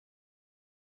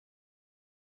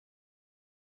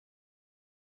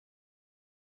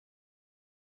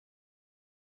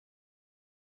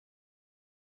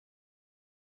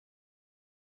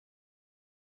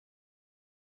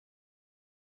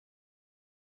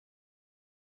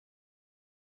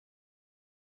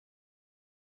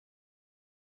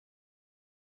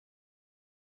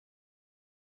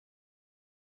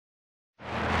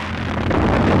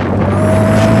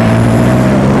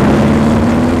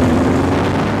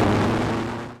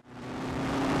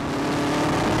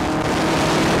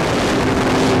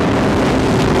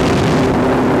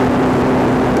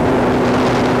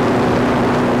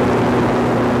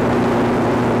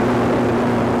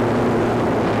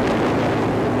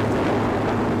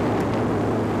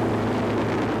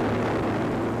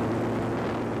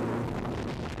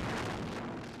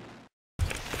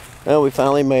Well, we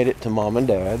finally made it to Mom and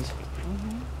Dad's.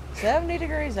 70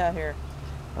 degrees out here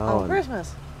on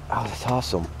Christmas. Oh, that's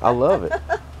awesome. I love it.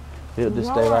 It'll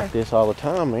just stay like this all the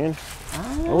time, man.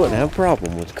 I wouldn't have a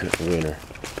problem with winter.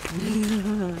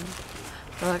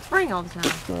 Like spring all the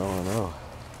time. No, I know.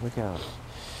 Look out.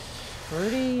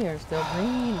 Pretty, they're still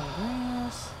green on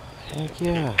grass. Heck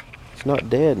yeah. It's not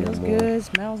dead no more. Feels good,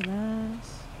 smells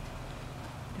nice.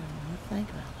 Don't know what to think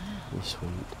about that. You're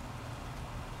sweet.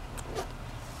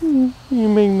 You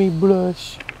make me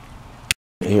blush.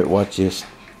 Here, watch this.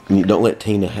 You don't let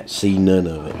Tina see none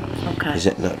of it. Okay. Is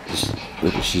that not just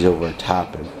look? She's over there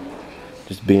typing,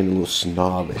 just being a little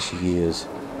snob as she is.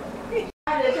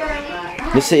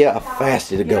 Let's see how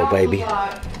fast it'll go, baby.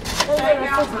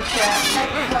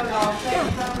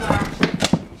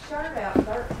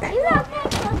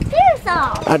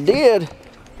 I did.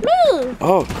 Me.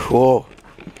 Oh, cool.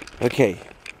 Okay.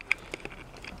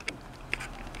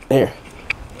 There.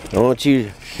 I want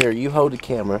you. Here, you hold the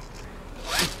camera.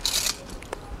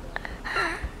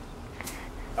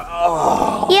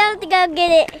 Oh. You have to go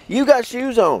get it. You got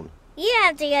shoes on. You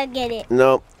have to go get it.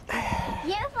 Nope.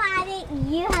 You find it.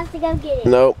 You have to go get it.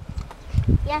 Nope.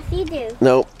 Yes, you do.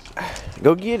 Nope.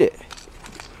 Go get it.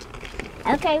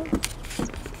 Okay.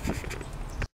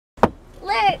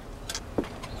 Look.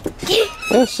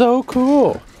 That's so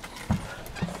cool.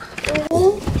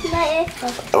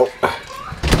 Oh.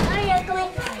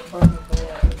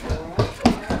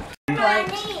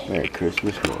 Merry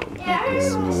Christmas, Mom.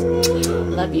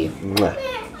 Love you. Mwah.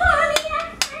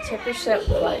 Tip your soap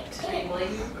plate.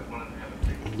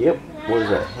 Yep. What is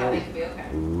that?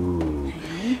 Ham. Ooh.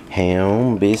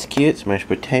 Ham, biscuits, mashed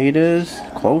potatoes,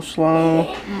 coleslaw,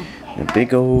 and a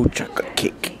big old chocolate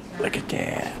cake. Look at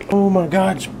that. Oh my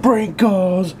God,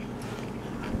 sprinkles.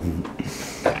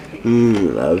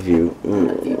 Love you.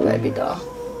 Love you, baby doll.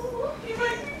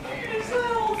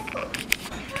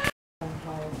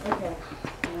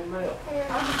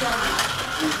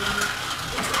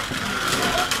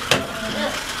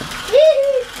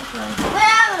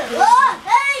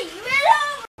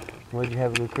 What did you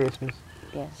have a good Christmas?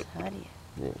 Yes, how do you?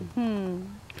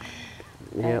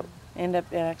 Yeah. Yep. End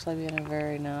up actually being a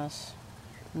very nice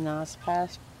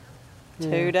past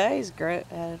 2 days. Great,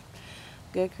 had a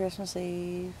good Christmas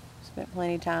Eve. Spent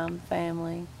plenty of time with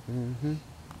family.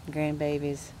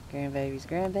 Grandbabies.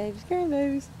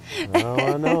 Oh,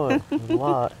 I know it. There's a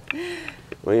lot.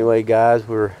 Well, anyway, guys,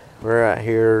 we're out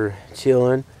here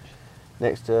chilling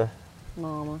next to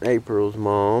Mama. April's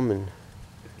mom and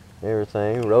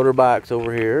everything. Rode her bikes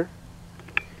over here,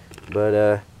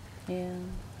 but Yeah,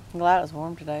 I'm glad it was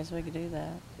warm today, so we could do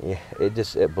that. yeah,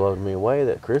 it blew me away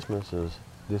that Christmas is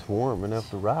this warm enough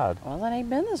to ride. Well, it ain't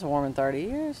been this warm in 30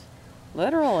 years,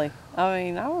 literally. I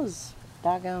mean, I was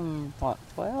what,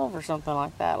 12 or something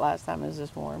like that last time it was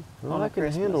this warm. Well, I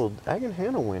can handle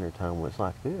winter time when it's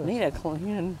like this. Need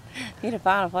to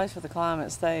find a place where the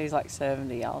climate stays like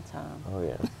 70 all the time. Oh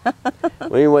yeah.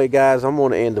 Well, anyway, guys, I'm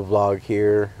going to end the vlog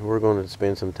here. We're going to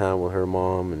spend some time with her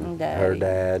mom and her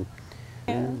dad.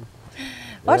 Yeah.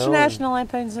 Watch National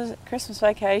Lampoon's Christmas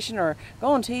Vacation, or go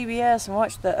on TBS and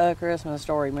watch the Christmas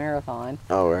Story Marathon.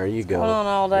 Oh, there you go. Going on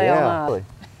all day, all night. Really.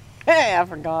 Hey, I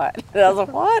forgot. I was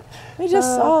like, what? We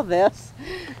just saw this.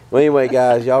 Well, anyway,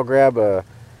 guys, y'all grab a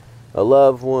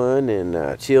loved one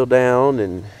and chill down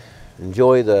and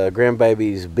enjoy the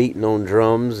grandbabies beating on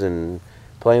drums and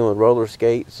playing with roller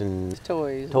skates and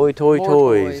Toys.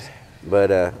 toys.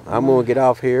 But I'm going to get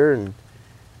off here and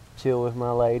chill with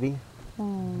my lady.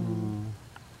 I'm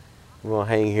going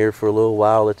to hang here for a little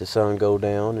while, let the sun go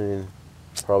down, and then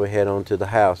probably head on to the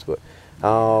house. But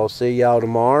I'll see y'all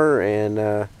tomorrow,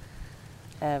 and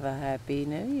have a happy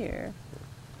New Year.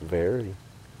 very.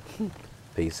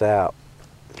 Peace out.